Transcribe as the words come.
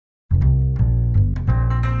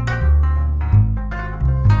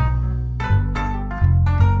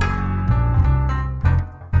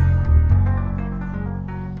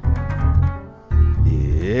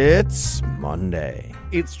It's Monday.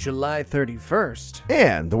 It's July 31st.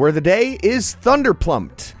 And the word of the day is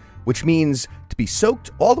thunderplumped, which means to be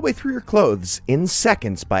soaked all the way through your clothes in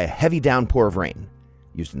seconds by a heavy downpour of rain.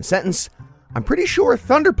 Used in a sentence, I'm pretty sure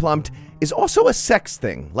thunderplumped is also a sex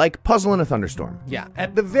thing, like puzzle in a thunderstorm. Yeah,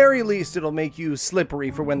 at the very least, it'll make you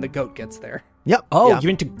slippery for when the goat gets there. Yep. Oh, yeah. you're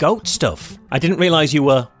into goat stuff. I didn't realize you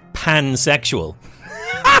were pansexual.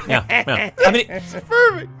 Yeah. I mean, It's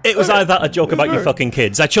perfect. it was either a joke about your fucking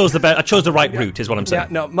kids. I chose the right route, is what I'm Yeah,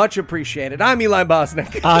 saying. no, much appreciated. I'm Eli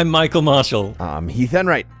Bosnick. I'm Michael Marshall. I'm Heath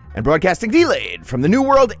Enright, and broadcasting delayed from the New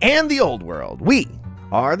World and the Old World, we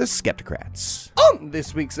are the Skepticrats. On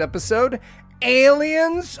this week's episode,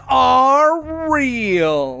 aliens are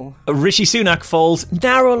real. Rishi Sunak falls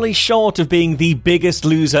narrowly short of being the biggest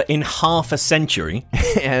loser in half a century.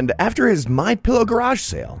 And after his MyPillow garage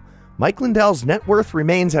sale, Mike Lindell's net worth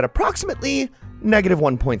remains at approximately negative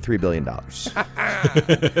 $1.3 billion.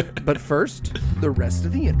 But first, the rest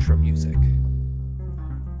of the intro music.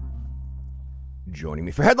 Joining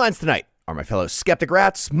me for headlines tonight are my fellow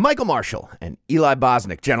Skepticrats, Michael Marshall and Eli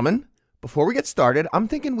Bosnick. Gentlemen, before we get started, I'm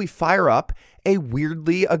thinking we fire up a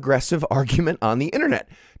weirdly aggressive argument on the internet.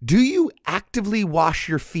 Do you actively wash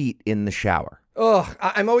your feet in the shower? Ugh,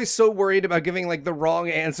 I'm always so worried about giving like the wrong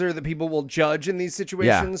answer that people will judge in these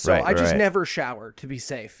situations. Yeah, so I just right. never shower to be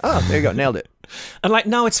safe. Oh, there you go. Nailed it. And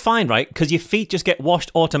no, it's fine, right? Because your feet just get washed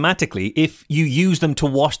automatically if you use them to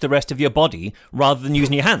wash the rest of your body rather than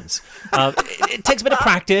using your hands. It takes a bit of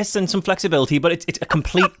practice and some flexibility, but it's a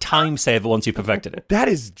complete time saver once you've perfected it. That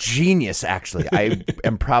is genius, actually. I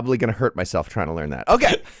am probably going to hurt myself trying to learn that.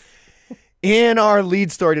 Okay. In our lead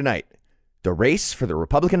story tonight, the race for the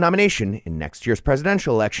Republican nomination in next year's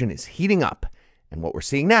presidential election is heating up. And what we're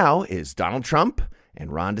seeing now is Donald Trump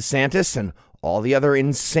and Ron DeSantis and all the other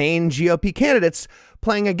insane GOP candidates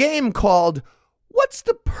playing a game called What's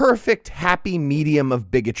the Perfect Happy Medium of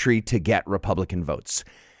Bigotry to Get Republican Votes?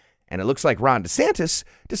 And it looks like Ron DeSantis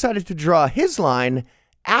decided to draw his line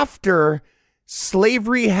after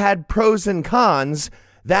slavery had pros and cons,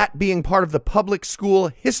 that being part of the public school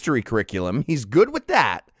history curriculum. He's good with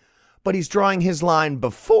that. But he's drawing his line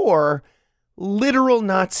before literal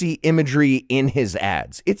Nazi imagery in his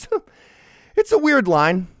ads. It's a weird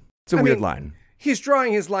line. It's a weird line. He's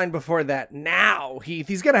drawing his line before that now, Heath.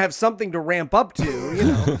 He's got to have something to ramp up to, you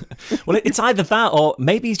know. Well, it's either that or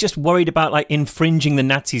maybe he's just worried about infringing the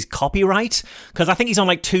Nazis' copyright. Because I think he's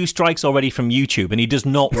on 2 strikes already from YouTube and he does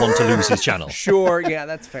not want to lose his channel. Sure, yeah,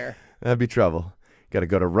 that's fair. That'd be trouble. Got to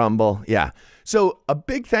go to Rumble. Yeah. So a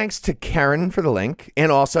big thanks to Karen for the link. And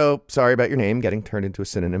also, sorry about your name getting turned into a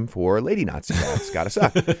synonym for Lady Nazi. That's got to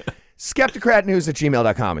suck.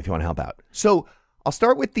 SkepticratNews@gmail.com if you want to help out. So I'll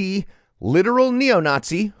start with the literal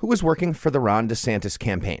neo-Nazi who was working for the Ron DeSantis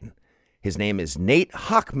campaign. His name is Nate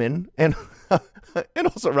Hochman. And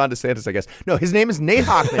also Ron DeSantis, I guess. No, his name is Nate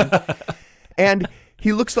Hochman. And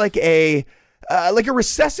he looks like a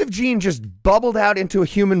recessive gene just bubbled out into a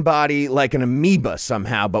human body like an amoeba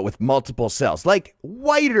somehow, but with multiple cells. Like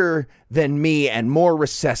whiter than me and more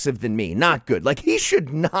recessive than me. Not good. He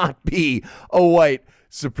should not be a white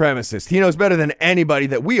supremacist. He knows better than anybody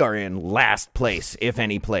that we are in last place, if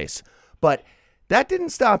any place. But that didn't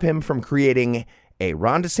stop him from creating a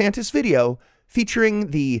Ron DeSantis video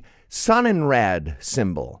featuring the Sonnenrad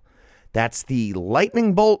symbol. That's the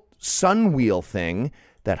lightning bolt sun wheel thing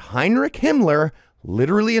that Heinrich Himmler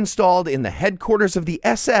literally installed in the headquarters of the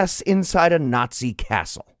SS inside a Nazi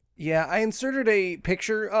castle. Yeah, I inserted a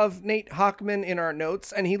picture of Nate Hochman in our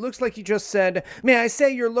notes, and he looks like he just said, "May I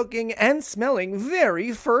say you're looking and smelling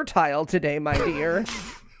very fertile today, my dear."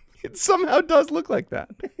 It somehow does look like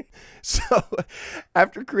that. So,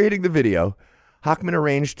 after creating the video, Hochman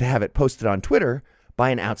arranged to have it posted on Twitter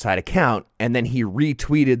by an outside account, and then he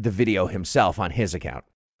retweeted the video himself on his account.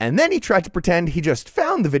 And then he tried to pretend he just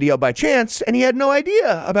found the video by chance and he had no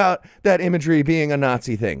idea about that imagery being a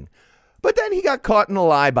Nazi thing. But then he got caught in a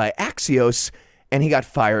lie by Axios and he got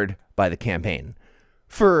fired by the campaign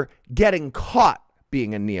for getting caught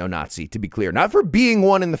being a neo-Nazi, to be clear. Not for being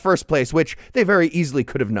one in the first place, which they very easily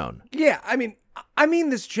could have known. Yeah, I mean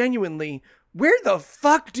this genuinely. Where the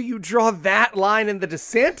fuck do you draw that line in the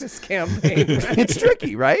DeSantis campaign? It's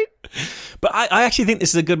tricky, right? But I actually think this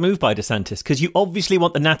is a good move by DeSantis because you obviously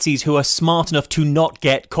want the Nazis who are smart enough to not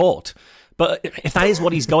get caught. But if that is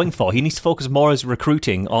what he's going for, he needs to focus more as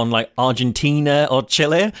recruiting on Argentina or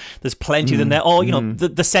Chile. There's plenty of them there. Or,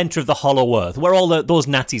 the center of the hollow earth where all those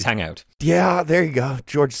Nazis hang out. Yeah, there you go.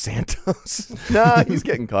 George Santos. Nah, he's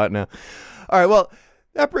getting caught now. All right, well,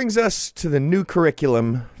 that brings us to the new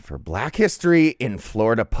curriculum for Black history in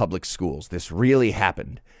Florida public schools. This really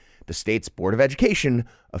happened. the state's Board of Education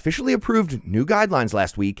officially approved new guidelines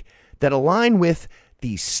last week that align with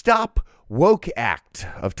the Stop Woke Act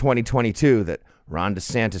of 2022 that Ron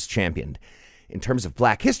DeSantis championed. In terms of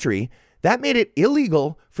Black history, that made it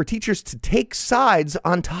illegal for teachers to take sides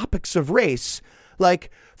on topics of race,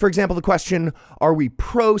 like, for example, the question, are we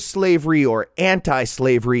pro-slavery or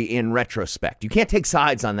anti-slavery in retrospect? You can't take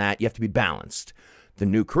sides on that. You have to be balanced. The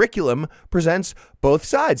new curriculum presents both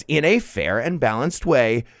sides in a fair and balanced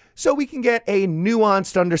way so we can get a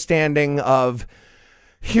nuanced understanding of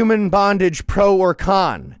human bondage, pro or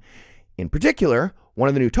con. In particular, one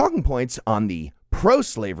of the new talking points on the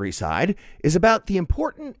pro-slavery side is about the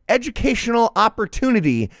important educational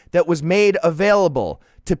opportunity that was made available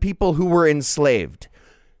to people who were enslaved.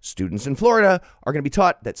 Students in Florida are going to be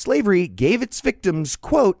taught that slavery gave its victims,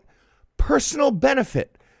 quote, personal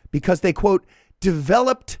benefit because they, quote,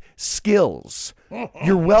 developed skills.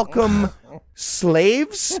 You're welcome,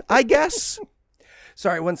 slaves, I guess?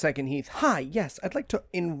 Sorry, 1 second, Heath. Hi, yes, I'd like to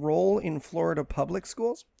enroll in Florida public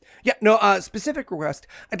schools. Yeah, no, specific request.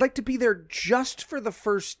 I'd like to be there just for the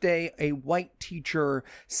first day a white teacher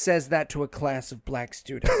says that to a class of Black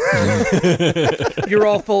students. You're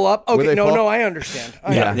all full up? Okay, no, I understand.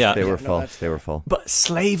 They were full. They were full. But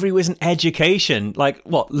slavery was an education. Like,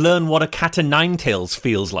 what? Learn what a cat o' nine tails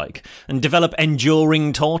feels like and develop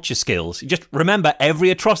enduring torture skills. Just remember, every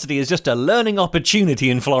atrocity is just a learning opportunity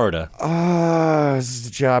in Florida. This is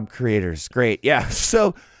the job creators. Great. Yeah.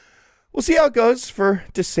 So we'll see how it goes for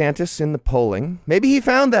DeSantis in the polling. Maybe he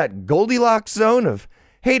found that Goldilocks zone of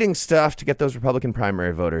hating stuff to get those Republican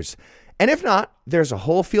primary voters. And if not, there's a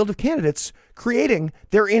whole field of candidates creating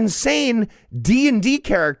their insane D&D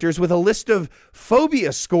characters with a list of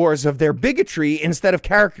phobia scores of their bigotry instead of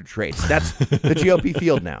character traits. That's the GOP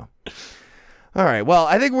field now. All right. Well,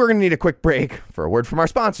 I think we're going to need a quick break for a word from our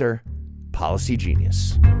sponsor, Policy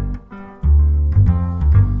Genius.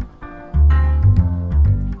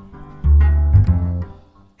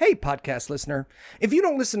 Hey, podcast listener. If you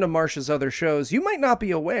don't listen to Marsha's other shows, you might not be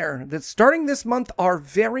aware that starting this month, our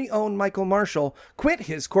very own Michael Marshall quit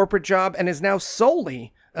his corporate job and is now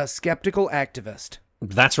solely a skeptical activist.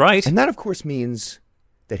 That's right. And that, of course, means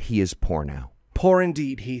that he is poor now. Poor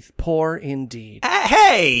indeed, Heath. Poor indeed.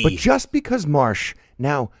 Hey! But just because Marsh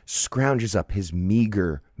now scrounges up his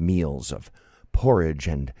meager meals of porridge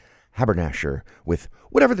and haberdasher with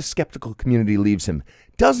whatever the skeptical community leaves him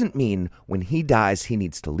doesn't mean when he dies he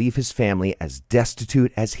needs to leave his family as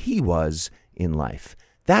destitute as he was in life.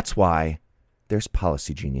 That's why there's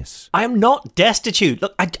Policy Genius. I am not destitute.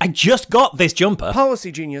 Look, I just got this jumper. Policy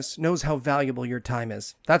Genius knows how valuable your time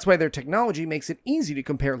is. That's why their technology makes it easy to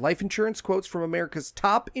compare life insurance quotes from America's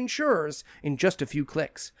top insurers in just a few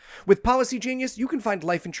clicks. With Policy Genius, you can find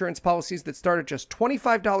life insurance policies that start at just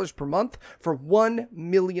 $25 per month for $1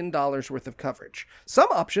 million worth of coverage. Some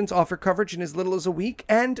options offer coverage in as little as a week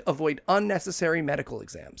and avoid unnecessary medical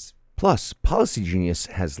exams. Plus, Policy Genius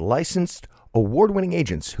has licensed award-winning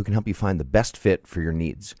agents who can help you find the best fit for your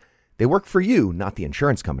needs. They work for you, not the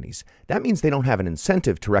insurance companies. That means they don't have an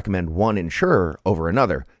incentive to recommend one insurer over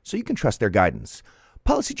another, so you can trust their guidance.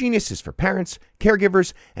 Policy Genius is for parents,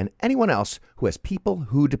 caregivers, and anyone else who has people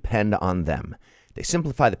who depend on them. They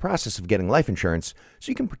simplify the process of getting life insurance so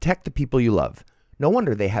you can protect the people you love. No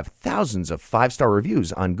wonder they have thousands of 5-star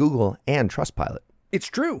reviews on Google and Trustpilot. It's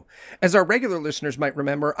true. As our regular listeners might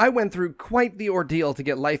remember, I went through quite the ordeal to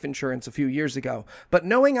get life insurance a few years ago, but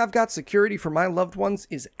knowing I've got security for my loved ones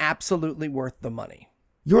is absolutely worth the money.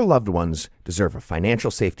 Your loved ones deserve a financial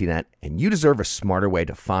safety net, and you deserve a smarter way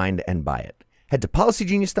to find and buy it. Head to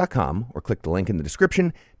policygenius.com or click the link in the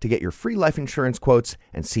description to get your free life insurance quotes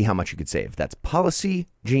and see how much you could save. That's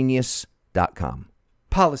policygenius.com.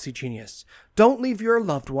 Policy Genius. Don't leave your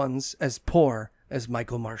loved ones as poor as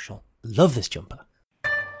Michael Marshall. Love this jumper.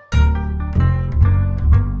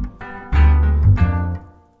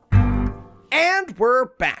 And we're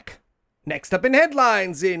back. Next up in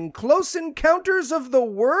headlines in Close Encounters of the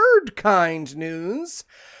Word kind news,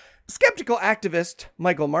 skeptical activist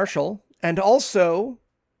Michael Marshall and also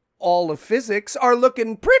all of physics are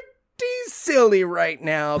looking pretty silly right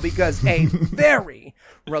now because a very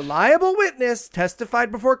reliable witness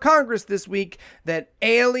testified before Congress this week that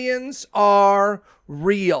aliens are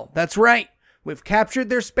real. That's right. We've captured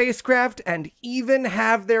their spacecraft and even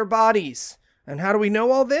have their bodies. And how do we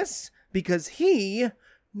know all this? Because he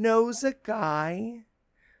knows a guy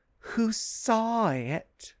who saw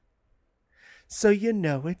it. So you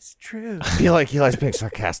know it's true. I feel like Eli's being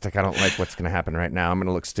sarcastic. I don't like what's going to happen right now. I'm going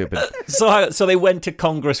to look stupid. So they went to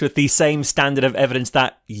Congress with the same standard of evidence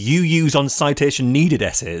that you use on citation needed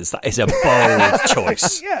essays. That is a bold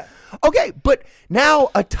choice. Yeah. Okay, but now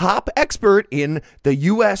a top expert in the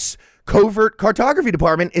U.S. Covert Cartography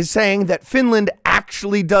Department is saying that Finland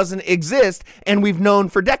actually doesn't exist, and we've known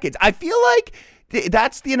for decades. I feel like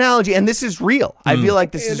that's the analogy, and this is real. I feel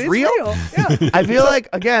like this is real. Yeah. I feel like,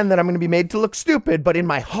 again, that I'm going to be made to look stupid, but in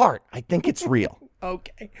my heart, I think it's real.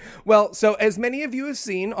 Okay. Well, so as many of you have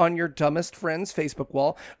seen on your dumbest friend's Facebook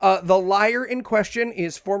wall, the liar in question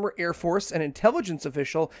is former Air Force and intelligence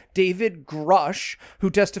official David Grush,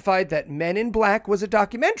 who testified that Men in Black was a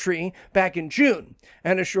documentary back in June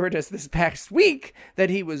and assured us this past week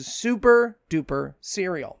that he was super duper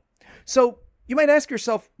serial. So you might ask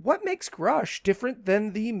yourself, what makes Grush different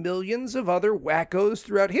than the millions of other wackos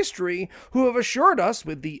throughout history who have assured us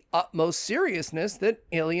with the utmost seriousness that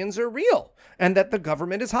aliens are real and that the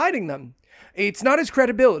government is hiding them? It's not his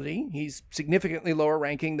credibility. He's significantly lower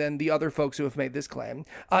ranking than the other folks who have made this claim.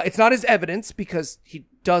 It's not his evidence, because he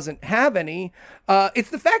doesn't have any. It's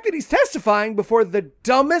the fact that he's testifying before the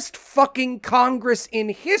dumbest fucking Congress in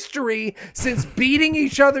history, since beating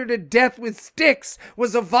each other to death with sticks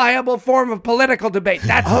was a viable form of political debate.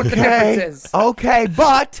 That's what the difference is. Okay,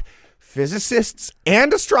 but physicists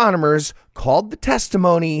and astronomers called the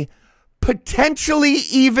testimony potentially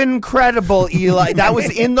even credible, Eli. That was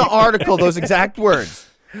in the article, those exact words.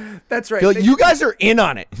 That's right. Phil, you guys are in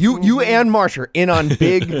on it. You and Marsh are in on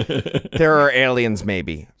big, there are aliens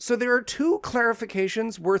maybe. So there are two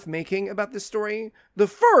clarifications worth making about this story. The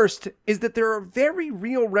first is that there are very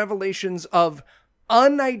real revelations of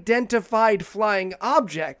unidentified flying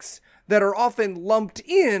objects that are often lumped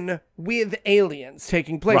in with aliens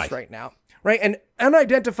taking place right now. Right? And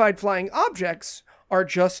unidentified flying objects are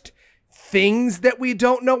just things that we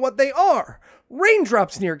don't know what they are.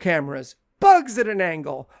 Raindrops near cameras, bugs at an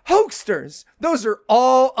angle, hoaxsters. Those are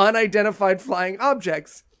all unidentified flying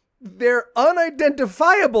objects. Their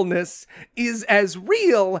unidentifiableness is as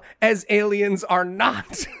real as aliens are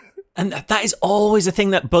not. And that is always a thing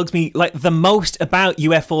that bugs me, like, the most about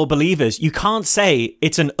UFO believers. You can't say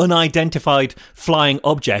it's an unidentified flying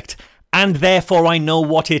object and therefore I know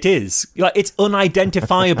what it is. Like, its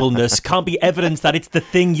unidentifiableness can't be evidence that it's the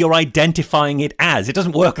thing you're identifying it as. It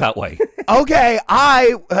doesn't work that way. Okay,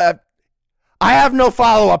 I have no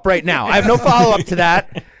follow-up right now. I have no follow-up to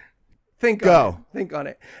that. Think on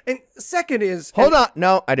it. And second is... Hold on.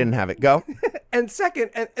 No, I didn't have it. Go. And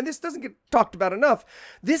second, and this doesn't get talked about enough,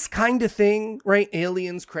 this kind of thing, right?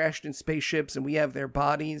 Aliens crashed in spaceships and we have their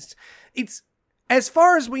bodies. It's, as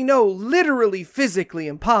far as we know, literally physically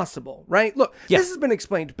impossible, right? Look, this has been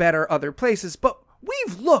explained better other places, but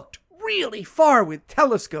we've looked really far with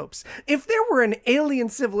telescopes. If there were an alien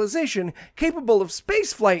civilization capable of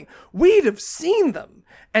spaceflight, we'd have seen them.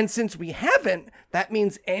 And since we haven't, that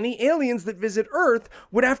means any aliens that visit Earth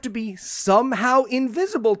would have to be somehow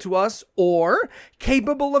invisible to us or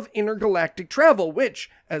capable of intergalactic travel, which,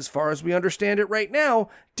 as far as we understand it right now,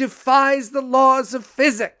 defies the laws of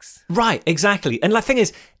physics. Right, exactly. And the thing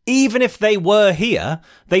is, even if they were here,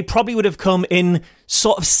 they probably would have come in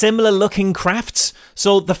sort of similar looking crafts.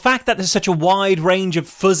 So the fact that there's such a wide range of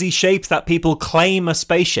fuzzy shapes that people claim are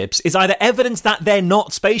spaceships is either evidence that they're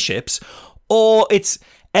not spaceships, or it's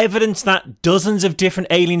evidence that dozens of different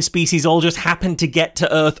alien species all just happened to get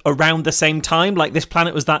to Earth around the same time. Like, this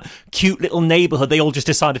planet was that cute little neighborhood they all just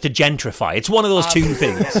decided to gentrify. It's one of those two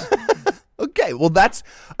things. Okay, well, that's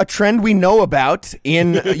a trend we know about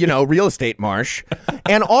in, real estate, Marsh.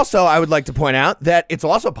 And also, I would like to point out that it's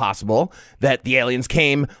also possible that the aliens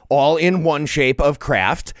came all in one shape of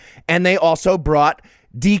craft, and they also brought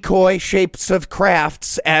decoy shapes of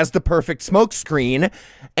crafts as the perfect smokescreen,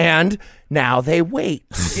 and now they wait.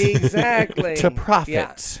 Exactly. to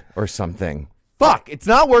profit or something. Fuck, it's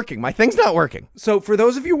not working. My thing's not working. So for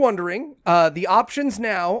those of you wondering, the options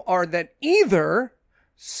now are that either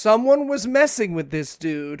someone was messing with this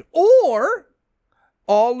dude, or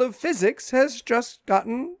all of physics has just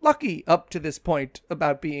gotten lucky up to this point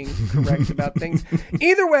about being correct about things.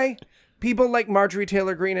 Either way, people like Marjorie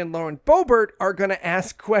Taylor Greene and Lauren Boebert are going to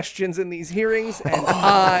ask questions in these hearings, and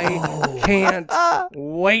I can't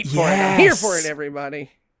wait for it. I'm here for it,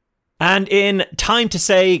 everybody. And in time to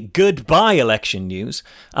say goodbye, election news,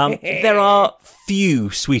 there are few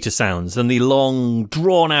sweeter sounds than the long,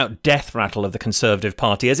 drawn-out death rattle of the Conservative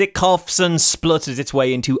Party as it coughs and splutters its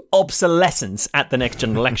way into obsolescence at the next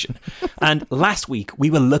general election. And last week, we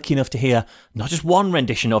were lucky enough to hear not just one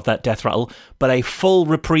rendition of that death rattle, but a full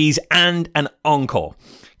reprise and an encore.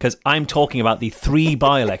 Because I'm talking about the 3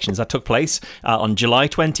 by-elections that took place on July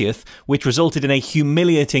 20th, which resulted in a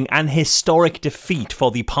humiliating and historic defeat for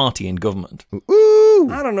the party in government. Ooh.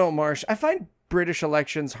 I don't know, Marsh. I find British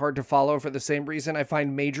elections hard to follow for the same reason I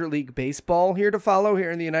find Major League Baseball here to follow here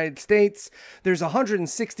in the United States. There's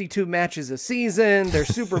 162 matches a season. They're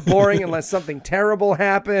super boring unless something terrible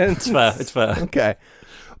happens. It's fair. Okay.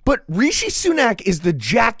 But Rishi Sunak is the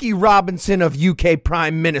Jackie Robinson of UK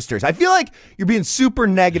prime ministers. I feel like you're being super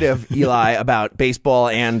negative, Eli, about baseball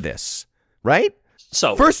and this, right?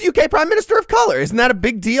 So, first UK prime minister of color. Isn't that a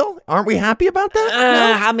big deal? Aren't we happy about that?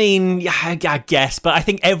 No? I mean, yeah, I guess, but I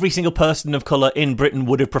think every single person of color in Britain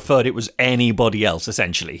would have preferred it was anybody else,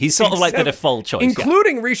 essentially. He's sort of like the default choice.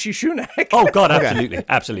 Including Rishi Sunak. Oh, God, absolutely.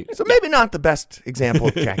 Absolutely. So maybe not the best example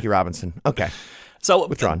of Jackie Robinson. Okay. So,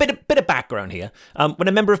 a bit of background here. When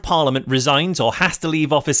a member of parliament resigns or has to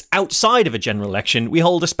leave office outside of a general election, we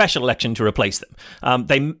hold a special election to replace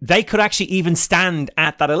them. They could actually even stand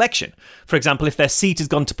at that election. For example, if their seat has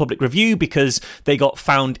gone to public review because they got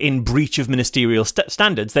found in breach of ministerial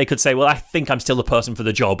standards, they could say, well, I think I'm still the person for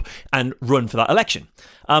the job, and run for that election.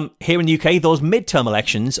 Here in the UK, those midterm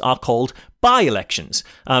elections are called by-elections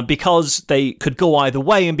because they could go either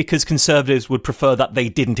way and because Conservatives would prefer that they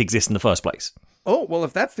didn't exist in the first place. Oh, well,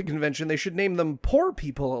 if that's the convention, they should name them poor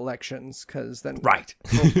people elections, because then right.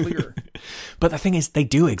 It's clear. But the thing is, they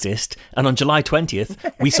do exist, and on July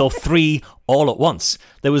 20th, we saw 3 all at once.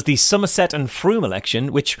 There was the Somerset and Frome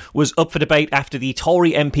election, which was up for debate after the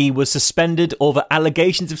Tory MP was suspended over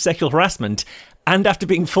allegations of sexual harassment and after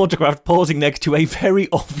being photographed posing next to a very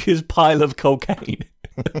obvious pile of cocaine.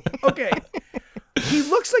 Okay. He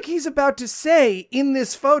looks like he's about to say in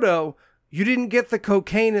this photo, "You didn't get the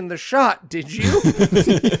cocaine in the shot, did you?"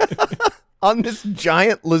 On this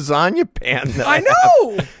giant lasagna pan. I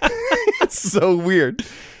know! It's so weird.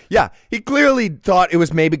 Yeah, he clearly thought it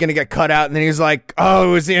was maybe going to get cut out, and then he was like, oh,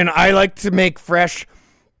 it was in, I like to make fresh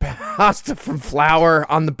pasta from flour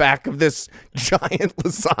on the back of this giant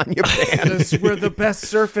lasagna pan. This were the best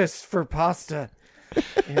surface for pasta.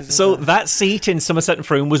 So that seat in Somerset and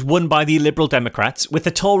Frome was won by the Liberal Democrats, with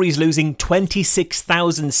the Tories losing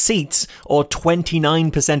 26,000 seats, or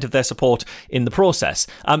 29% of their support in the process.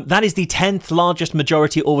 That is the 10th largest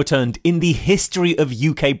majority overturned in the history of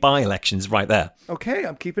UK by-elections right there. Okay,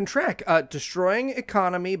 I'm keeping track. Destroying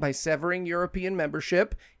economy by severing European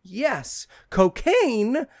membership. Yes.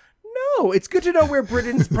 Cocaine? No. It's good to know where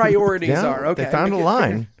Britain's priorities are. Okay, they found a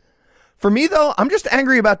line. For me, though, I'm just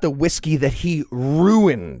angry about the whiskey that he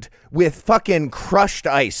ruined with fucking crushed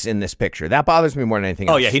ice in this picture. That bothers me more than anything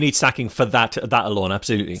else. Oh, yeah, he needs sacking for that alone,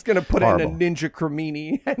 absolutely. He's going to put in a ninja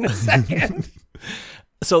cremini in a second.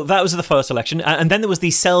 So that was the first election. And then there was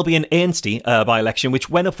the Selby and Ainsty by-election, which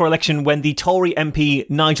went up for election when the Tory MP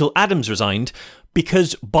Nigel Adams resigned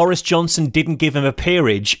because Boris Johnson didn't give him a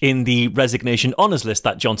peerage in the resignation honours list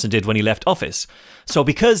that Johnson did when he left office. So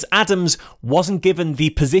because Adams wasn't given the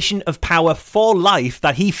position of power for life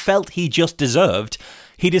that he felt he just deserved,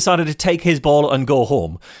 he decided to take his ball and go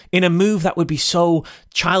home in a move that would be so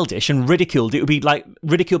childish and ridiculed. It would be like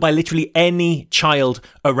ridiculed by literally any child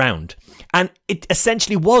around. And it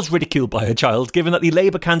essentially was ridiculed by a child, given that the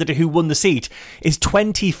Labour candidate who won the seat is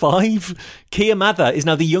 25. Keir Mather is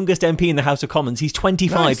now the youngest MP in the House of Commons. He's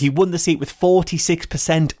 25. Nice. He won the seat with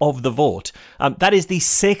 46% of the vote. That is the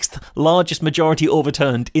 6th largest majority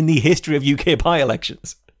overturned in the history of UK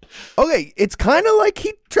by-elections. Okay, it's kind of like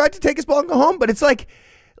he tried to take his ball and go home, but it's like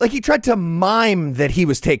he tried to mime that he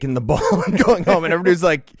was taking the ball and going home, and everybody's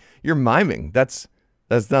like, you're miming. That's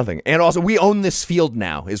nothing. And also, we own this field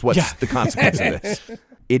now, is what's the consequence of this.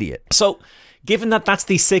 Idiot. So, given that that's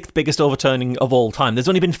the 6th biggest overturning of all time, there's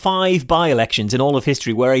only been 5 by-elections in all of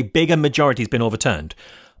history where a bigger majority has been overturned.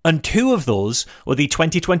 And 2 of those were the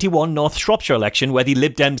 2021 North Shropshire election, where the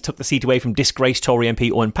Lib Dems took the seat away from disgraced Tory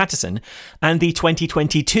MP Owen Paterson, and the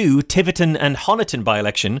 2022 Tiverton and Honiton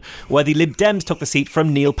by-election, where the Lib Dems took the seat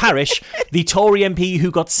from Neil Parish, the Tory MP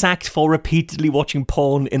who got sacked for repeatedly watching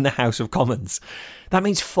porn in the House of Commons. That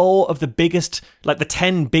means 4 of the biggest, like the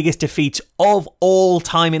 10 biggest defeats of all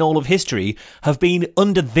time in all of history have been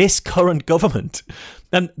under this current government.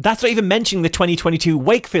 And that's not even mentioning the 2022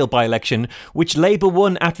 Wakefield by-election, which Labour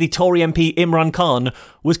won after the Tory MP Imran Khan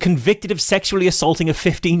was convicted of sexually assaulting a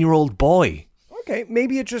 15-year-old boy. Okay,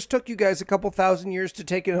 maybe it just took you guys a couple thousand years to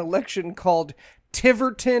take an election called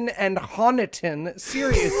Tiverton and Honiton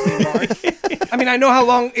seriously, Mark. I mean, I know how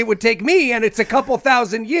long it would take me, and it's a couple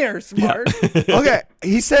thousand years, Mark. Yeah. Okay,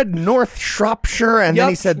 he said North Shropshire, and then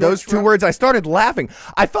he said those 2 words. I started laughing.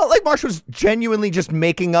 I felt like Marsh was genuinely just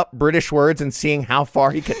making up British words and seeing how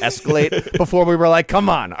far he could escalate before we were like, come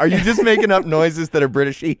on, are you just making up noises that are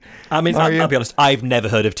Britishy? I mean, I'll be honest, I've never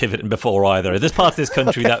heard of Tiverton before either. There's parts of this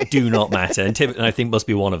country that do not matter, and Tiverton, I think, must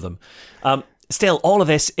be one of them. still, all of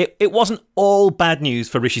this, it wasn't all bad news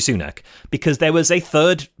for Rishi Sunak, because there was a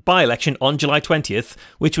third by-election on July 20th,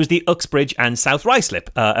 which was the Uxbridge and South Ruislip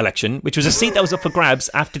election, which was a seat that was up for grabs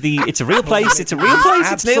after the... It's a real place. It's a real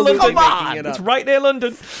place. It's near London. It's right near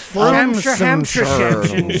London. Hampshire.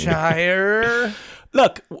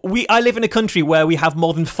 Look, I live in a country where we have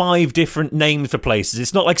more than 5 different names for places.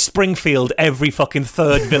 It's not like Springfield, every fucking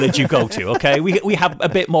third village you go to, okay? We have a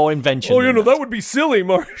bit more invention. Oh, that would be silly,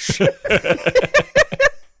 Marsh.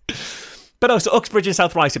 But also, Uxbridge and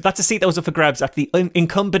South Ruislip, that's a seat that was up for grabs after the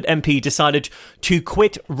incumbent MP decided to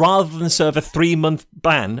quit rather than serve a 3-month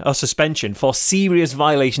ban or suspension for serious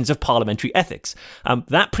violations of parliamentary ethics.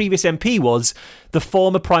 That previous MP was the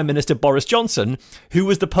former Prime Minister Boris Johnson, who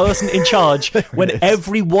was the person in charge when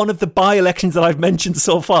every one of the by-elections that I've mentioned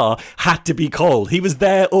so far had to be called. He was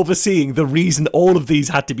there overseeing the reason all of these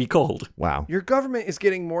had to be called. Wow. Your government is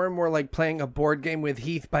getting more and more like playing a board game with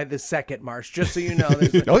Heath by the second, Marsh, just so you know.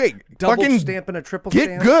 There's Okay, double fucking stamp and a triple get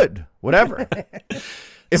stamp. good. Whatever.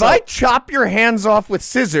 If I chop your hands off with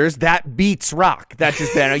scissors, that beats rock. That's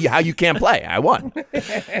just how you can't play. I won.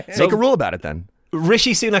 Make a rule about it then.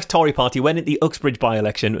 Rishi Sunak's Tory party went into the Uxbridge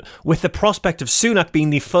by-election with the prospect of Sunak being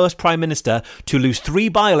the first Prime Minister to lose 3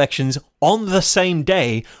 by-elections on the same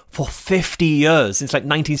day for 50 years, since like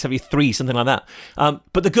 1973, something like that.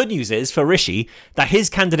 But the good news is, for Rishi, that his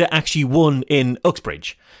candidate actually won in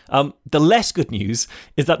Uxbridge. The less good news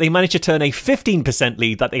is that they managed to turn a 15%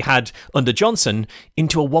 lead that they had under Johnson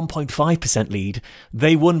into a 1.5% lead.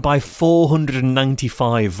 They won by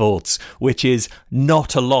 495 votes, which is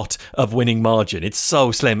not a lot of winning margin. It's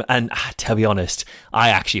so slim, and to be honest, I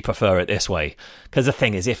actually prefer it this way. Because the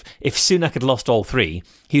thing is, if Sunak had lost all 3,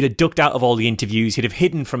 he'd have ducked out of all the interviews, he'd have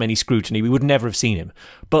hidden from any scrutiny, we would never have seen him.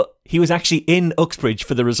 But he was actually in Uxbridge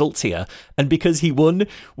for the results here, and because he won,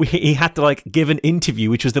 he had to give an interview,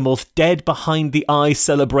 which was the most dead behind the eye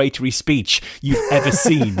celebratory speech you've ever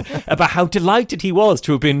seen, about how delighted he was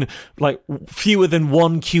to have been fewer than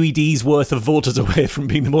 1 QED's worth of voters away from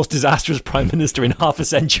being the most disastrous Prime Minister in half a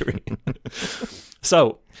century.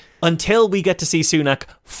 So, until we get to see Sunak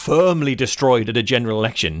firmly destroyed at a general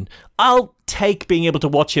election, I'll take being able to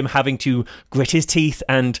watch him having to grit his teeth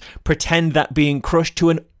and pretend that being crushed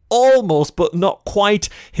to an almost but not quite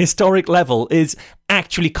historic level is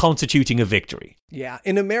actually constituting a victory. Yeah,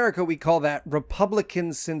 in America we call that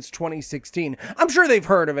Republicans since 2016. I'm sure they've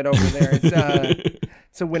heard of it over there.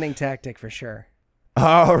 It's a winning tactic for sure.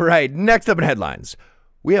 All right, next up in headlines,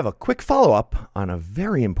 we have a quick follow-up on a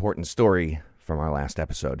very important story from our last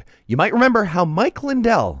episode. You might remember how Mike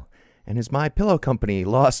Lindell and his MyPillow company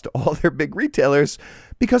lost all their big retailers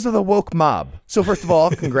because of the woke mob. So first of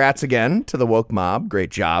all, congrats again to the woke mob.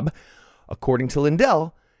 Great job. According to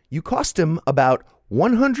Lindell, you cost him about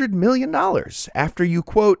 $100 million after you,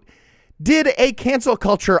 quote, did a cancel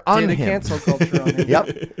culture on him.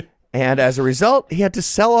 Yep. And as a result, he had to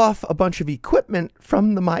sell off a bunch of equipment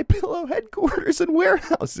from the MyPillow headquarters and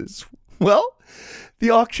warehouses. Well, the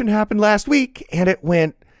auction happened last week, and it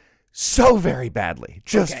went so very badly.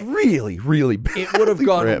 Just really, really badly. It would have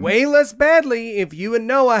gone way less badly if you and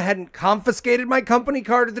Noah hadn't confiscated my company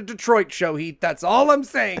card at the Detroit show, Heath. That's all I'm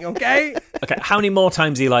saying, okay? Okay, how many more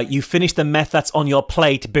times are you you finish the meth that's on your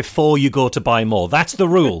plate before you go to buy more? That's the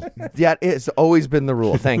rule. That has always been the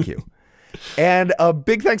rule. Thank you. And a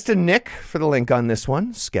big thanks to Nick for the link on this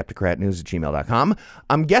one, SkepticratNews@gmail.com.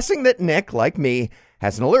 I'm guessing that Nick, like me,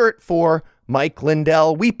 has an alert for Mike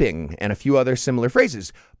Lindell weeping and a few other similar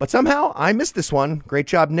phrases. But somehow I missed this one. Great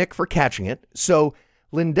job, Nick, for catching it. So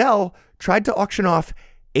Lindell tried to auction off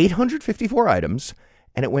 854 items,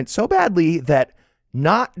 and it went so badly that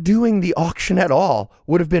not doing the auction at all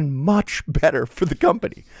would have been much better for the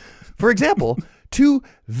company. For example, 2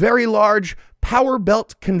 very large power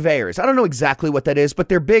belt conveyors. I don't know exactly what that is, but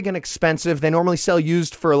they're big and expensive. They normally sell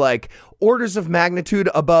used for orders of magnitude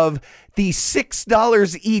above the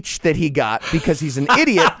 $6 each that he got because he's an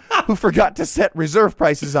idiot who forgot to set reserve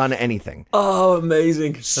prices on anything. Oh,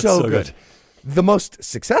 amazing. That's so good. The most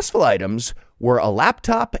successful items were a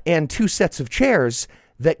laptop and 2 sets of chairs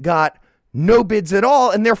that got no bids at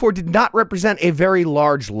all and therefore did not represent a very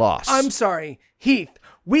large loss. I'm sorry, Heath.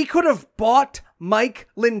 We could have bought Mike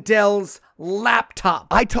Lindell's laptop.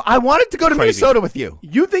 I wanted to go to Minnesota with you.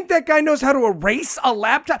 You think that guy knows how to erase a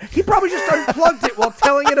laptop? He probably just unplugged it while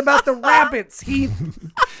telling it about the rabbits.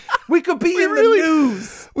 We could be in the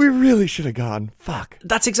news. We really should have gone. Fuck.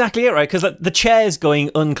 That's exactly it, right? Because the chair's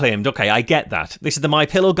going unclaimed. Okay, I get that. This is the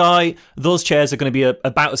MyPillow guy. Those chairs are going to be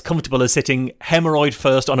about as comfortable as sitting hemorrhoid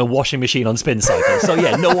first on a washing machine on spin cycle. So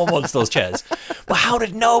yeah, no one wants those chairs. But how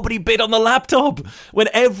did nobody bid on the laptop when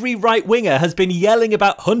every right-winger has been yelling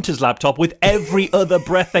about Hunter's laptop with every other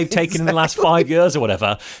breath they've taken in the last 5 years or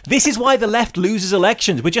whatever? This is why the left loses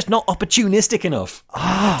elections. We're just not opportunistic enough.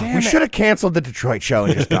 We should have canceled the Detroit show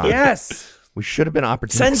and just gone. Yes. We should have been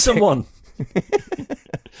opportunistic. Send someone.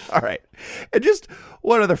 All right. And just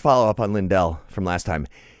one other follow-up on Lindell from last time.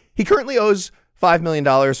 He currently owes $5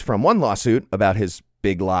 million from one lawsuit about his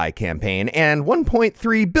big lie campaign and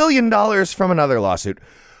 $1.3 billion from another lawsuit.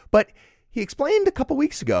 But he explained a couple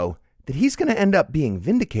weeks ago that he's going to end up being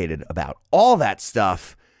vindicated about all that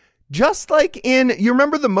stuff. Just like in, you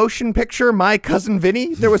remember the motion picture, My Cousin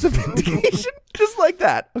Vinny? There was a vindication just like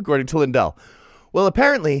that, according to Lindell. Well,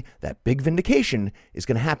 apparently, that big vindication is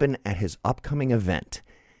going to happen at his upcoming event.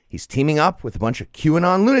 He's teaming up with a bunch of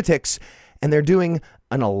QAnon lunatics, and they're doing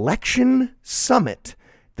an election summit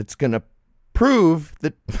that's going to prove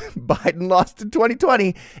that Biden lost in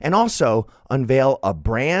 2020 and also unveil a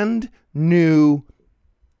brand new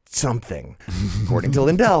something. According to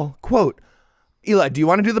Lindell, quote, Eli, do you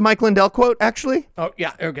want to do the Mike Lindell quote, actually? Oh,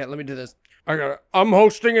 yeah. Okay, let me do this. I'm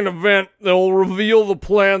hosting an event that will reveal the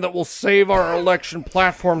plan that will save our election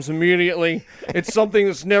platforms immediately. It's something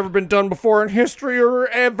that's never been done before in history or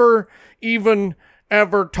ever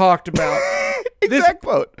talked about. Exact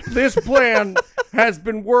quote. This plan has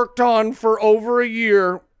been worked on for over a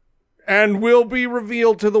year and will be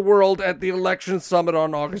revealed to the world at the election summit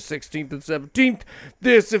on August 16th and 17th.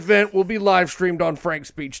 This event will be live streamed on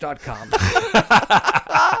frankspeech.com.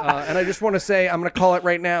 And I just want to say, I'm going to call it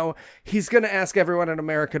right now. He's going to ask everyone in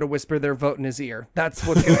America to whisper their vote in his ear. That's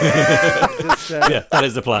what's going to happen. Yeah, that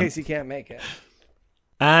is the plan. In case he can't make it.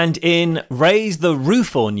 And in Raise the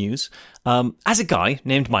Rufo news, as a guy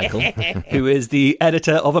named Michael, who is the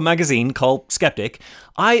editor of a magazine called Skeptic,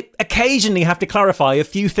 I occasionally have to clarify a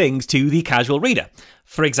few things to the casual reader.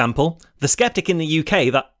 For example, the Skeptic in the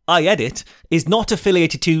UK that I edit is not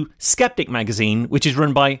affiliated to Skeptic magazine, which is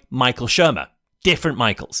run by Michael Shermer. Different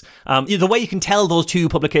Michaels. The way you can tell those two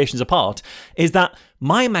publications apart is that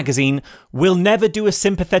my magazine will never do a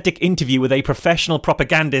sympathetic interview with a professional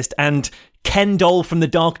propagandist and Ken doll from the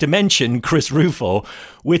dark dimension, Chris Rufo,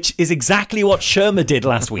 which is exactly what Shermer did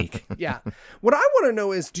last week. Yeah. What I want to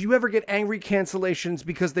know is, do you ever get angry cancellations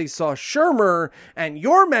because they saw Shermer and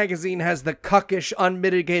your magazine has the cuckish,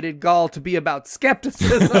 unmitigated gall to be about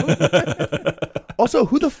skepticism? Also,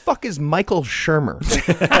 who the fuck is Michael Shermer?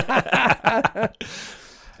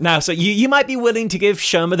 Now, so you might be willing to give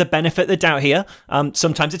Shermer the benefit of the doubt here.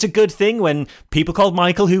 Sometimes it's a good thing when people called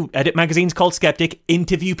Michael, who edit magazines called Skeptic,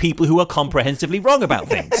 interview people who are comprehensively wrong about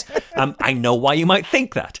things. I know why you might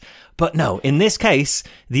think that. But no, in this case,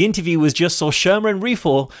 the interview was just so Shermer and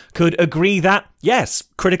Rufo could agree that, yes,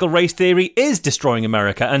 critical race theory is destroying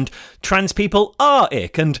America and trans people are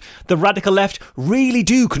ick and the radical left really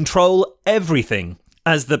do control everything,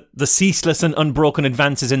 as the ceaseless and unbroken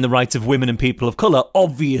advances in the rights of women and people of colour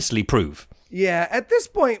obviously prove. Yeah, at this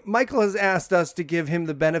point, Michael has asked us to give him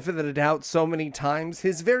the benefit of the doubt so many times.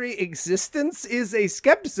 His very existence is a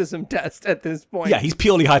skepticism test at this point. Yeah, he's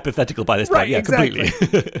purely hypothetical by this point. Yeah, exactly.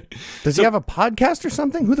 Completely. Does he have a podcast or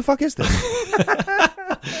something? Who the fuck is this?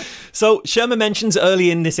 So Shermer mentions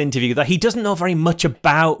early in this interview that he doesn't know very much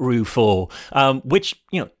about Rufo, which,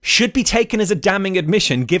 should be taken as a damning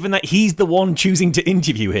admission given that he's the one choosing to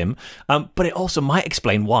interview him. But it also might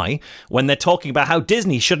explain why, when they're talking about how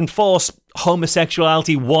Disney shouldn't force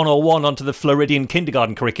homosexuality 101 onto the Floridian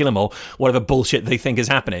kindergarten curriculum or whatever bullshit they think is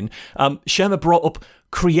happening, Shermer brought up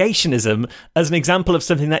creationism as an example of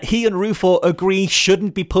something that he and Rufo agree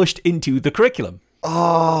shouldn't be pushed into the curriculum.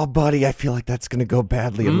 Oh, buddy, I feel like that's going to go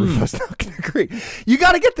badly and Rufo's not going to agree. You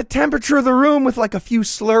got to get the temperature of the room with like a few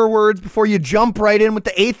slur words before you jump right in with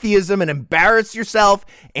the atheism and embarrass yourself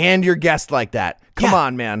and your guest like that. Come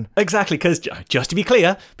on, man. Exactly, because just to be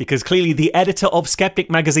clear, because clearly the editor of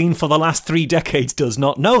Skeptic magazine for the last 3 decades does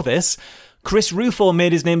not know this, Chris Rufo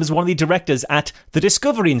made his name as one of the directors at the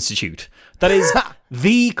Discovery Institute. That is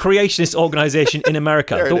the creationist organization in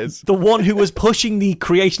America. The one who was pushing the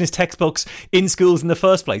creationist textbooks in schools in the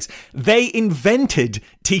first place. They invented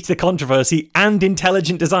Teach the Controversy and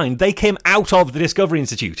Intelligent Design. They came out of the Discovery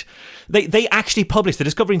Institute. They actually published, the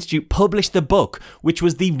Discovery Institute published the book, which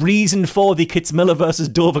was the reason for the Kitzmiller versus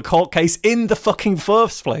Dover court case in the fucking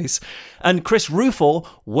first place. And Chris Rufo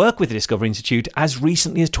worked with the Discovery Institute as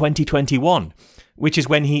recently as 2021. which is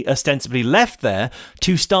when he ostensibly left there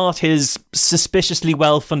to start his suspiciously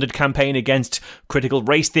well-funded campaign against critical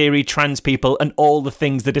race theory, trans people, and all the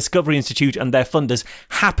things the Discovery Institute and their funders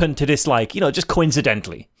happen to dislike, just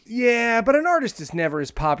coincidentally. Yeah, but an artist is never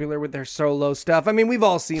as popular with their solo stuff. I mean, we've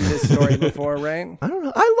all seen this story before, right? I don't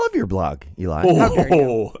know. I love your blog, Eli. Oh. How dare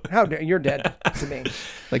you? How dare you're dead to me.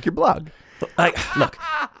 Like your blog. Look,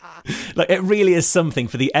 it really is something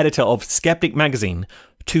for the editor of Skeptic magazine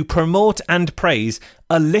to promote and praise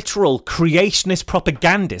a literal creationist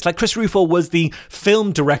propagandist. Like Chris Rufo was the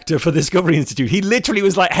film director for the Discovery Institute. He literally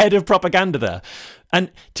was like head of propaganda there. And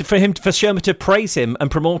for Shermer to praise him and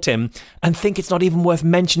promote him and think it's not even worth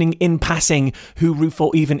mentioning in passing who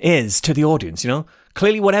Rufo even is to the audience,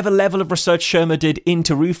 Clearly, whatever level of research Shermer did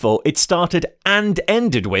into Rufo, it started and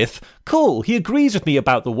ended with, cool, he agrees with me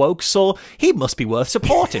about the woke, so he must be worth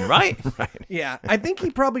supporting, right? Right. Yeah, I think he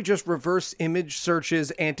probably just reverse image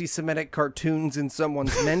searches anti-Semitic cartoons in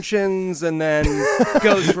someone's mentions and then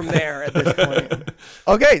goes from there at this point.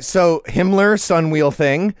 Okay, so Himmler Sunwheel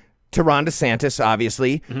thing to Ron DeSantis,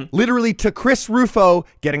 obviously, literally to Chris Rufo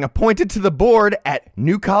getting appointed to the board at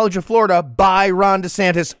New College of Florida by Ron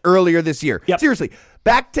DeSantis earlier this year. Yep. Seriously,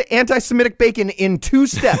 back to anti-Semitic bacon in 2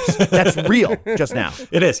 steps. That's real just now.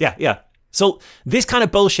 It is, yeah. So this kind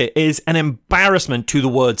of bullshit is an embarrassment to the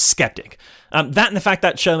word skeptic. That and the fact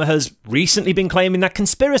that Shermer has recently been claiming that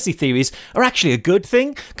conspiracy theories are actually a good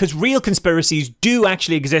thing, because real conspiracies do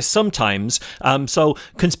actually exist sometimes, so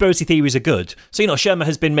conspiracy theories are good. So, Shermer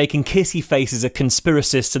has been making kissy faces at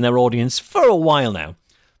conspiracists and their audience for a while now.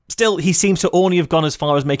 Still, he seems to only have gone as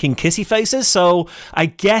far as making kissy faces, so I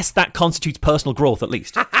guess that constitutes personal growth at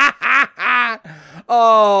least.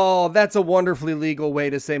 Oh, that's a wonderfully legal way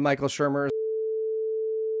to say Michael Shermer.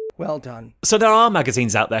 Well done. So there are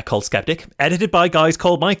magazines out there called Skeptic, edited by guys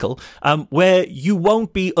called Michael, where you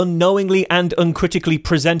won't be unknowingly and uncritically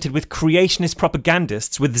presented with creationist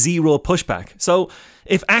propagandists with zero pushback. So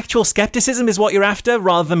if actual skepticism is what you're after,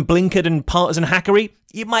 rather than blinkered and partisan hackery,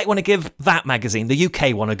 you might want to give that magazine, the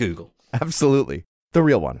UK one, a Google. Absolutely. The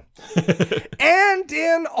real one. And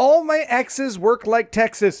in All My Exes Work Like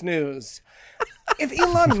Texas news. If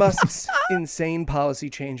Elon Musk's insane policy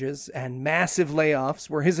changes and massive layoffs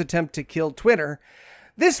were his attempt to kill Twitter,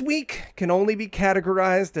 this week can only be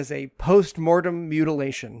categorized as a post-mortem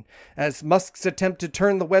mutilation, as Musk's attempt to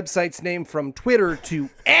turn the website's name from Twitter to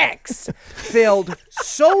X failed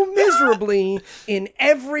so miserably in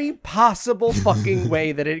every possible fucking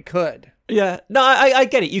way that it could. Yeah, no, I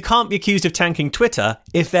get it. You can't be accused of tanking Twitter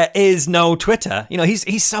if there is no Twitter.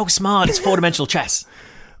 He's so smart. It's 4-dimensional chess.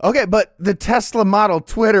 Okay, but the Tesla Model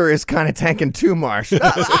Twitter is kind of tanking too, Marsh.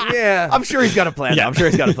 Yeah. I'm sure he's got a plan. Yeah. I'm sure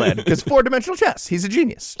he's got a plan. Because 4-dimensional chess. He's a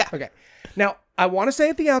genius. Okay. Now, I want to say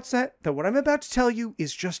at the outset that what I'm about to tell you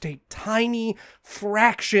is just a tiny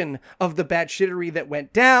fraction of the batshittery that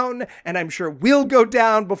went down, and I'm sure will go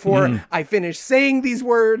down before I finish saying these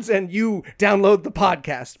words and you download the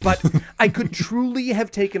podcast. But I could truly have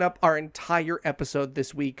taken up our entire episode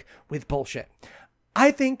this week with bullshit. I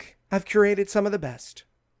think I've curated some of the best.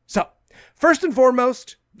 So, first and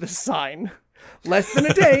foremost, the sign. Less than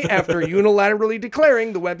a day after unilaterally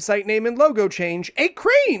declaring the website name and logo change, a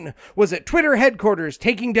crane was at Twitter headquarters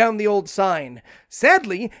taking down the old sign.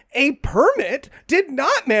 Sadly, a permit did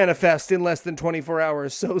not manifest in less than 24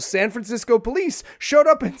 hours, so San Francisco police showed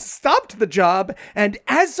up and stopped the job, and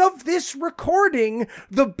as of this recording,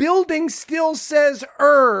 the building still says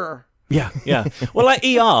Yeah. Well,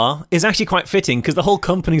 ER is actually quite fitting because the whole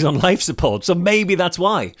company's on life support, so maybe that's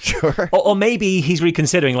why. Sure. Or maybe he's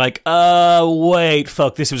reconsidering, wait,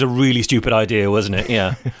 fuck, this was a really stupid idea, wasn't it?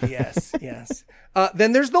 Yeah. Yes.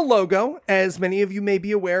 Then there's the logo. As many of you may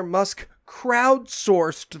be aware, Musk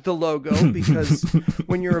crowdsourced the logo because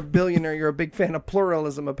when you're a billionaire, you're a big fan of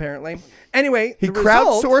pluralism, apparently. Anyway, He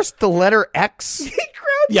crowdsourced the letter X? He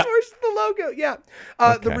crowdsourced the logo, yeah.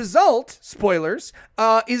 The result, spoilers,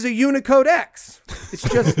 is a Unicode X. It's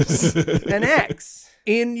just an X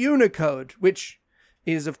in Unicode, which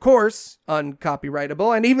is, of course,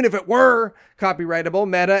 uncopyrightable. And even if it were copyrightable,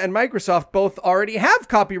 Meta and Microsoft both already have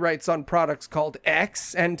copyrights on products called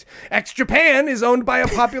X, and X Japan is owned by a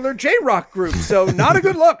popular J-Rock group, so not a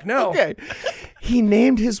good look, no. Okay. He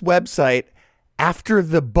named his website after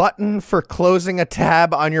the button for closing a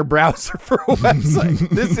tab on your browser for a website.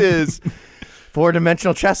 This is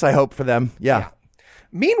 4-dimensional chess, I hope, for them. Yeah.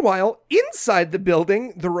 Meanwhile, inside the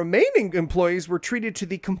building, the remaining employees were treated to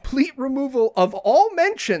the complete removal of all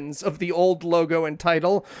mentions of the old logo and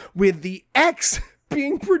title, with the X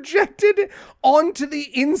being projected onto the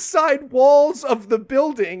inside walls of the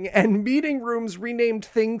building, and meeting rooms renamed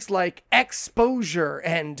things like Exposure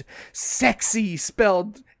and Sexy,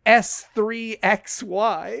 spelled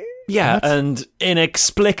S3XY. Yeah, and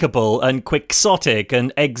inexplicable and quixotic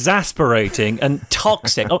and exasperating and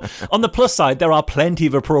toxic. Oh, on the plus side, there are plenty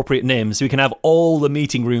of appropriate names so he can have all the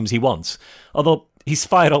meeting rooms he wants. Although he's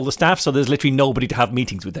fired all the staff, so there's literally nobody to have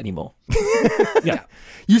meetings with anymore. Yeah.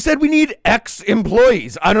 You said we need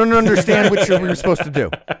ex-employees. I don't understand what we were supposed to do.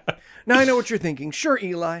 Now I know what you're thinking. Sure,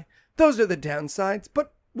 Eli, those are the downsides,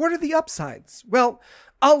 but what are the upsides? Well,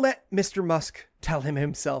 I'll let Mr. Musk tell him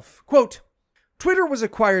himself. Quote, Twitter was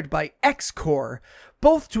acquired by Xcore,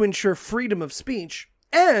 both to ensure freedom of speech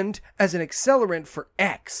and as an accelerant for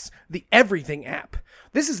X, the everything app.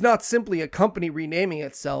 This is not simply a company renaming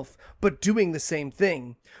itself, but doing the same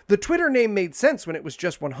thing. The Twitter name made sense when it was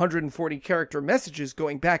just 140 character messages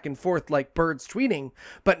going back and forth like birds tweeting,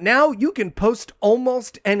 but now you can post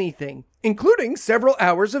almost anything, including several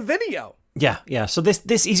hours of video. Yeah. So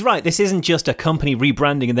this he's right. This isn't just a company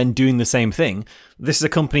rebranding and then doing the same thing. This is a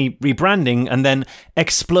company rebranding and then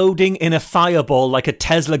exploding in a fireball like a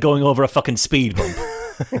Tesla going over a fucking speed bump.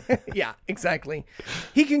 Yeah, exactly.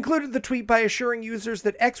 He concluded the tweet by assuring users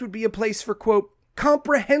that X would be a place for, quote,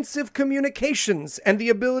 comprehensive communications and the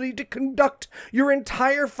ability to conduct your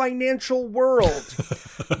entire financial world.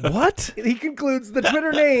 What? He concludes the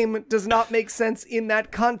Twitter name does not make sense in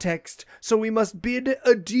that context, so we must bid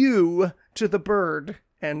adieu to the bird,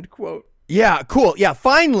 end quote. Yeah, cool. Yeah,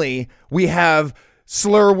 finally, we have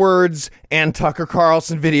slur words and Tucker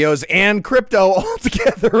Carlson videos and crypto all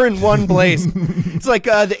together in one place. It's like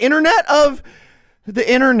the internet of the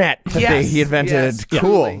internet that he invented. Yes, cool.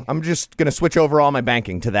 totally. I'm just going to switch over all my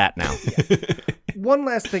banking to that now. One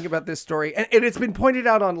last thing about this story, and it's been pointed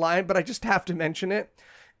out online, but I just have to mention it.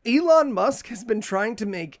 Elon Musk has been trying to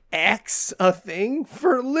make X a thing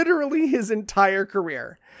for literally his entire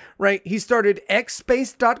career, right? He started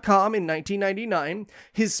xspace.com in 1999.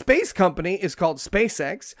 His space company is called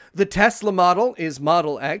SpaceX. The Tesla model is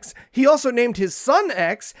Model X. He also named his son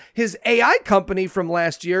X. His AI company from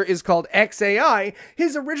last year is called XAI.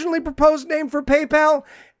 His originally proposed name for PayPal,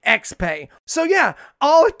 XPay. So yeah,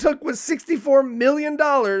 all it took was $64 million,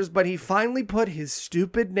 but he finally put his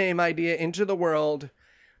stupid name idea into the world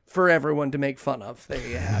for everyone to make fun of. There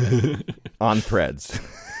you have it. On Threads.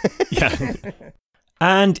 Yeah.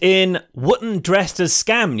 And in Wotton dressed as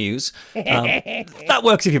scam news, that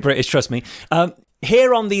works if you're British, trust me.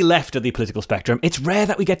 Here on the left of the political spectrum, it's rare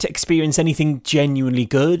that we get to experience anything genuinely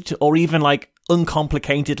good or even like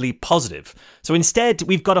uncomplicatedly positive. So instead,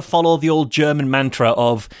 we've got to follow the old German mantra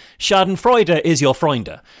of Schadenfreude is your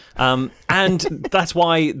Freunde. And that's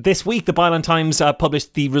why this week the Byline Times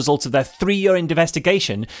published the results of their 3-year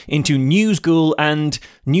investigation into Newsghoul and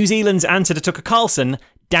New Zealand's answer to Tucker Carlson,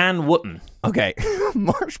 Dan Wotton. Okay,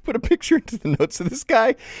 Marsh put a picture into the notes of this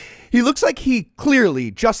guy. He looks like he clearly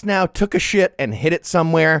just now took a shit and hid it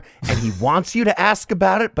somewhere, and he wants you to ask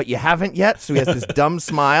about it, but you haven't yet, so he has this dumb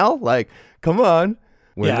smile, like, come on.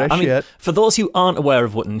 Where did I shit? Mean, for those who aren't aware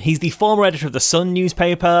of Wotton, he's the former editor of the Sun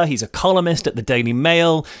newspaper, he's a columnist at the Daily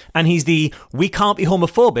Mail, and he's the We Can't Be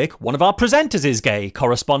Homophobic, one of our presenters is gay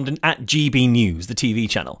correspondent at GB News, the TV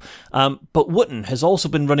channel. But Wotton has also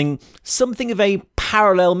been running something of a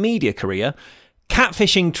parallel media career,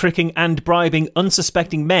 catfishing, tricking, and bribing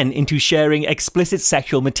unsuspecting men into sharing explicit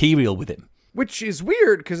sexual material with him. Which is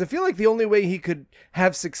weird, because I feel like the only way he could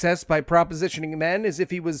have success by propositioning men is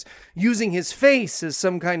if he was using his face as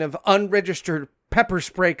some kind of unregistered pepper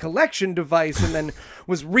spray collection device and then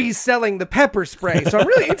was reselling the pepper spray. So I'm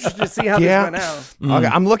really interested to see how this went out.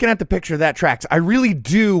 Okay, I'm looking at the picture that tracks. I really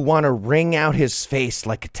do want to wring out his face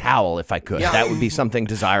like a towel if I could. Yeah. That would be something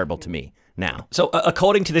desirable to me. Now. So,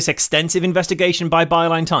 according to this extensive investigation by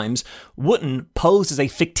Byline Times, Wotton posed as a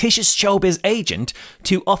fictitious showbiz agent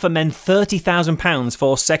to offer men £30,000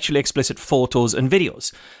 for sexually explicit photos and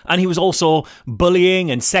videos. And he was also bullying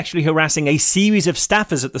and sexually harassing a series of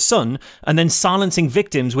staffers at The Sun and then silencing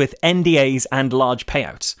victims with NDAs and large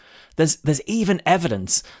payouts. There's even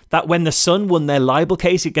evidence that when The Sun won their libel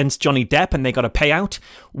case against Johnny Depp and they got a payout,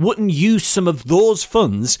 Wotton used some of those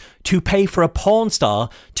funds to pay for a porn star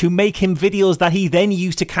to make him videos that he then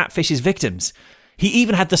used to catfish his victims. He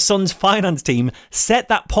even had The Sun's finance team set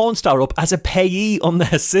that porn star up as a payee on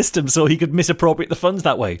their system so he could misappropriate the funds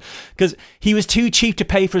that way. Because he was too cheap to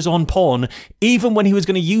pay for his own porn, even when he was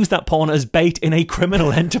going to use that porn as bait in a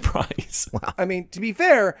criminal enterprise. Wow. I mean, to be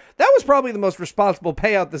fair, that was probably the most responsible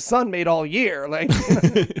payout The Sun made all year. Like,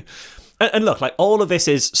 And look, like, all of this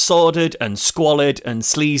is sordid and squalid and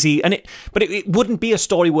sleazy, but it wouldn't be a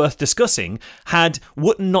story worth discussing had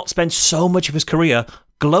Wotton not spent so much of his career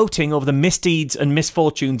gloating over the misdeeds and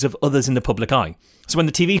misfortunes of others in the public eye. So when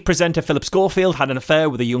the TV presenter Philip Schofield had an affair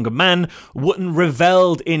with a younger man, Wotton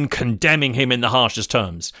revelled in condemning him in the harshest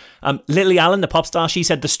terms. Lily Allen, the pop star, she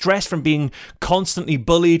said the stress from being constantly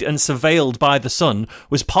bullied and surveilled by the Sun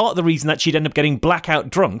was part of the reason that she'd end up getting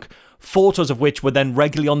blackout drunk, photos of which were then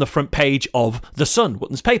regularly on the front page of The Sun,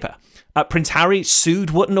 Wotton's paper. Prince Harry sued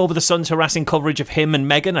Wotton over the Sun's harassing coverage of him and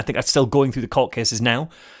Meghan. I think that's still going through the court cases now.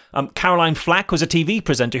 Caroline Flack was a TV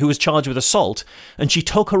presenter who was charged with assault, and she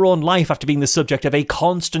took her own life after being the subject of a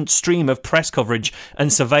constant stream of press coverage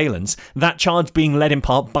and surveillance, that charge being led in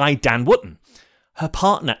part by Dan Wotton. Her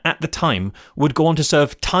partner at the time would go on to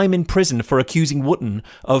serve time in prison for accusing Wotton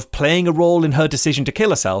of playing a role in her decision to kill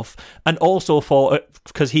herself, and also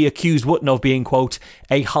because he accused Wotton of being, quote,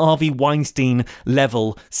 a Harvey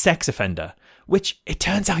Weinstein-level sex offender, which it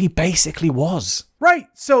turns out he basically was. Right,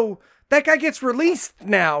 so that guy gets released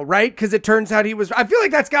now, right? Because it turns out he was... I feel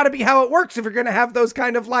like that's got to be how it works if you're going to have those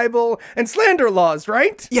kind of libel and slander laws,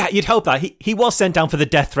 right? Yeah, you'd hope that. He was sent down for the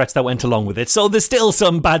death threats that went along with it, so there's still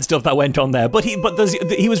some bad stuff that went on there, but he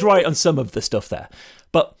was right on some of the stuff there.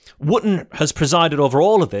 But Wotton has presided over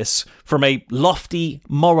all of this from a lofty,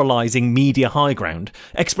 moralising media high ground,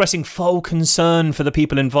 expressing faux concern for the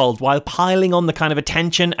people involved while piling on the kind of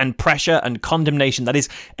attention and pressure and condemnation that is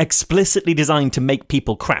explicitly designed to make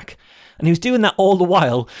people crack. And he was doing that all the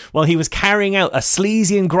while he was carrying out a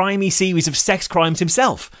sleazy and grimy series of sex crimes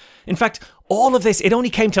himself. In fact, all of this, it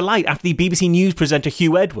only came to light after the BBC News presenter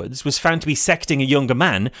Hugh Edwards was found to be sexting a younger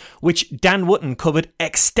man, which Dan Wotton covered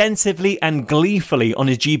extensively and gleefully on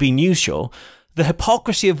his GB News show, the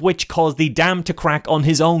hypocrisy of which caused the dam to crack on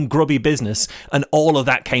his own grubby business, and all of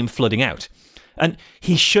that came flooding out. And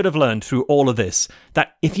he should have learned through all of this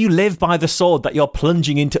that if you live by the sword that you're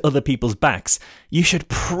plunging into other people's backs, you should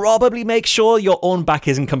probably make sure your own back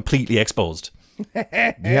isn't completely exposed.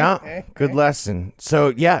 Yeah, good lesson.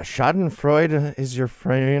 So, yeah, Schadenfreude is your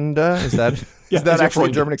friend. Is that actually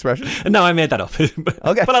a German expression? No, I made that up.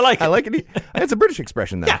 Okay. But I like it. I like it. It's a British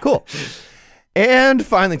expression then. Yeah. Cool. And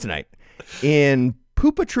finally tonight, in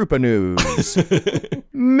Poopa Troopa news,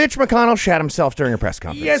 Mitch McConnell shat himself during a press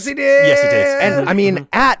conference. Yes, he did. Yes, he did. And, I mean,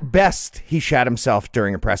 at best, he shat himself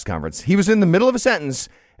during a press conference. He was in the middle of a sentence,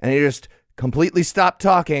 and he just completely stopped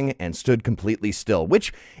talking and stood completely still,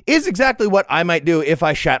 which is exactly what I might do if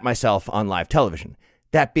I shat myself on live television.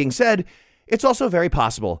 That being said, it's also very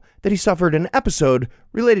possible that he suffered an episode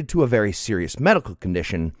related to a very serious medical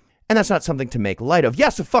condition, and that's not something to make light of.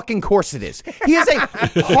 Yes, of fucking course it is. He is a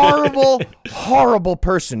horrible, horrible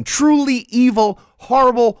person. Truly evil,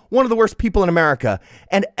 horrible, one of the worst people in America.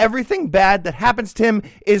 And everything bad that happens to him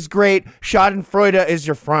is great. Schadenfreude is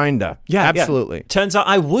your Freunde. Yeah, absolutely. Yeah. Turns out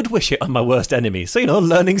I would wish it on my worst enemy. So,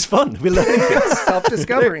 learning's fun. We're learning things.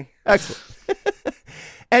 Self-discovery. Excellent.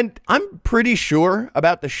 And I'm pretty sure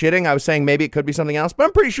about the shitting. I was saying maybe it could be something else, but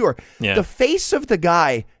I'm pretty sure the face of the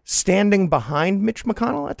guy standing behind Mitch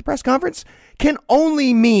McConnell at the press conference can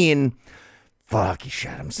only mean, fuck, he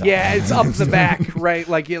shot himself. Yeah, it's up the back, right?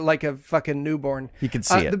 Like a fucking newborn. You can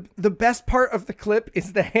see it. The best part of the clip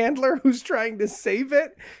is the handler who's trying to save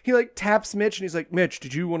it. He taps Mitch and he's like, Mitch,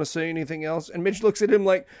 did you want to say anything else? And Mitch looks at him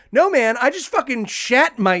like, no, man, I just fucking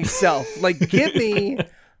shat myself. Give me...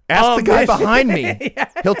 Ask the guy behind me. Yeah.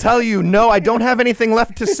 He'll tell you, no, I don't have anything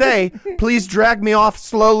left to say. Please drag me off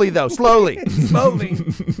slowly, though. Slowly. Slowly.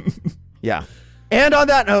 Yeah. And on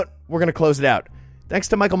that note, we're going to close it out. Thanks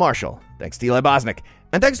to Michael Marshall. Thanks to Eli Bosnick.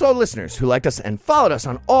 And thanks to all the listeners who liked us and followed us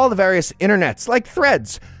on all the various internets, like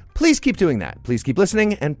Threads. Please keep doing that. Please keep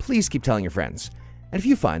listening, and please keep telling your friends. And if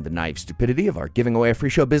you find the naive stupidity of our giving away a free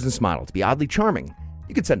show business model to be oddly charming,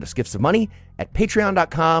 you can send us gifts of money at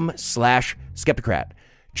patreon.com/Skepticrat.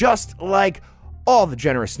 Just like all the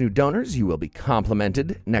generous new donors, you will be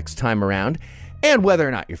complimented next time around. And whether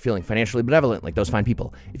or not you're feeling financially benevolent like those fine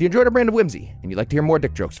people, if you enjoyed our brand of whimsy and you'd like to hear more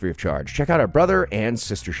dick jokes free of charge, check out our brother and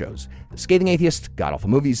sister shows, The Scathing Atheist,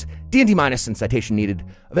 GodAwfulMovies, D&D Minus, and Citation Needed,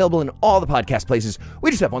 available in all the podcast places. We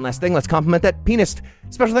just have one last thing. Let's compliment that penis.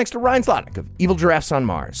 Special thanks to Ryan Slotnick of Evil Giraffes on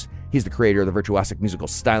Mars. He's the creator of the virtuosic musical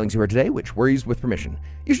stylings you heard today, which we're used with permission.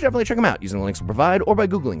 You should definitely check them out using the links we'll provide or by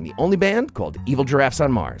Googling the only band called Evil Giraffes on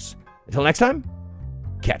Mars. Until next time,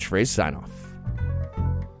 catchphrase sign off.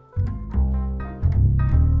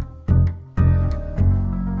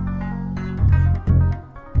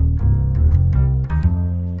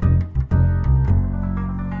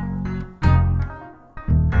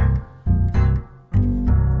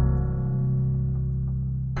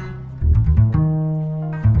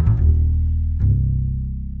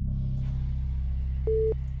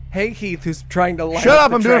 Hey, Heath, who's trying to line Shut up,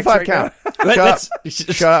 the I'm doing a tracks 5 right count.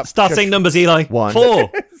 Shut up. Start saying numbers, Eli. 1, 4, now.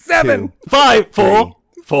 7, 2, 5, 4,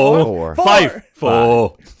 4, 4, 5,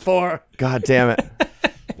 4. 4. God damn it.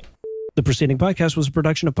 The preceding podcast was a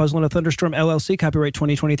production of Puzzle and a Thunderstorm LLC, copyright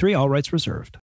 2023, all rights reserved.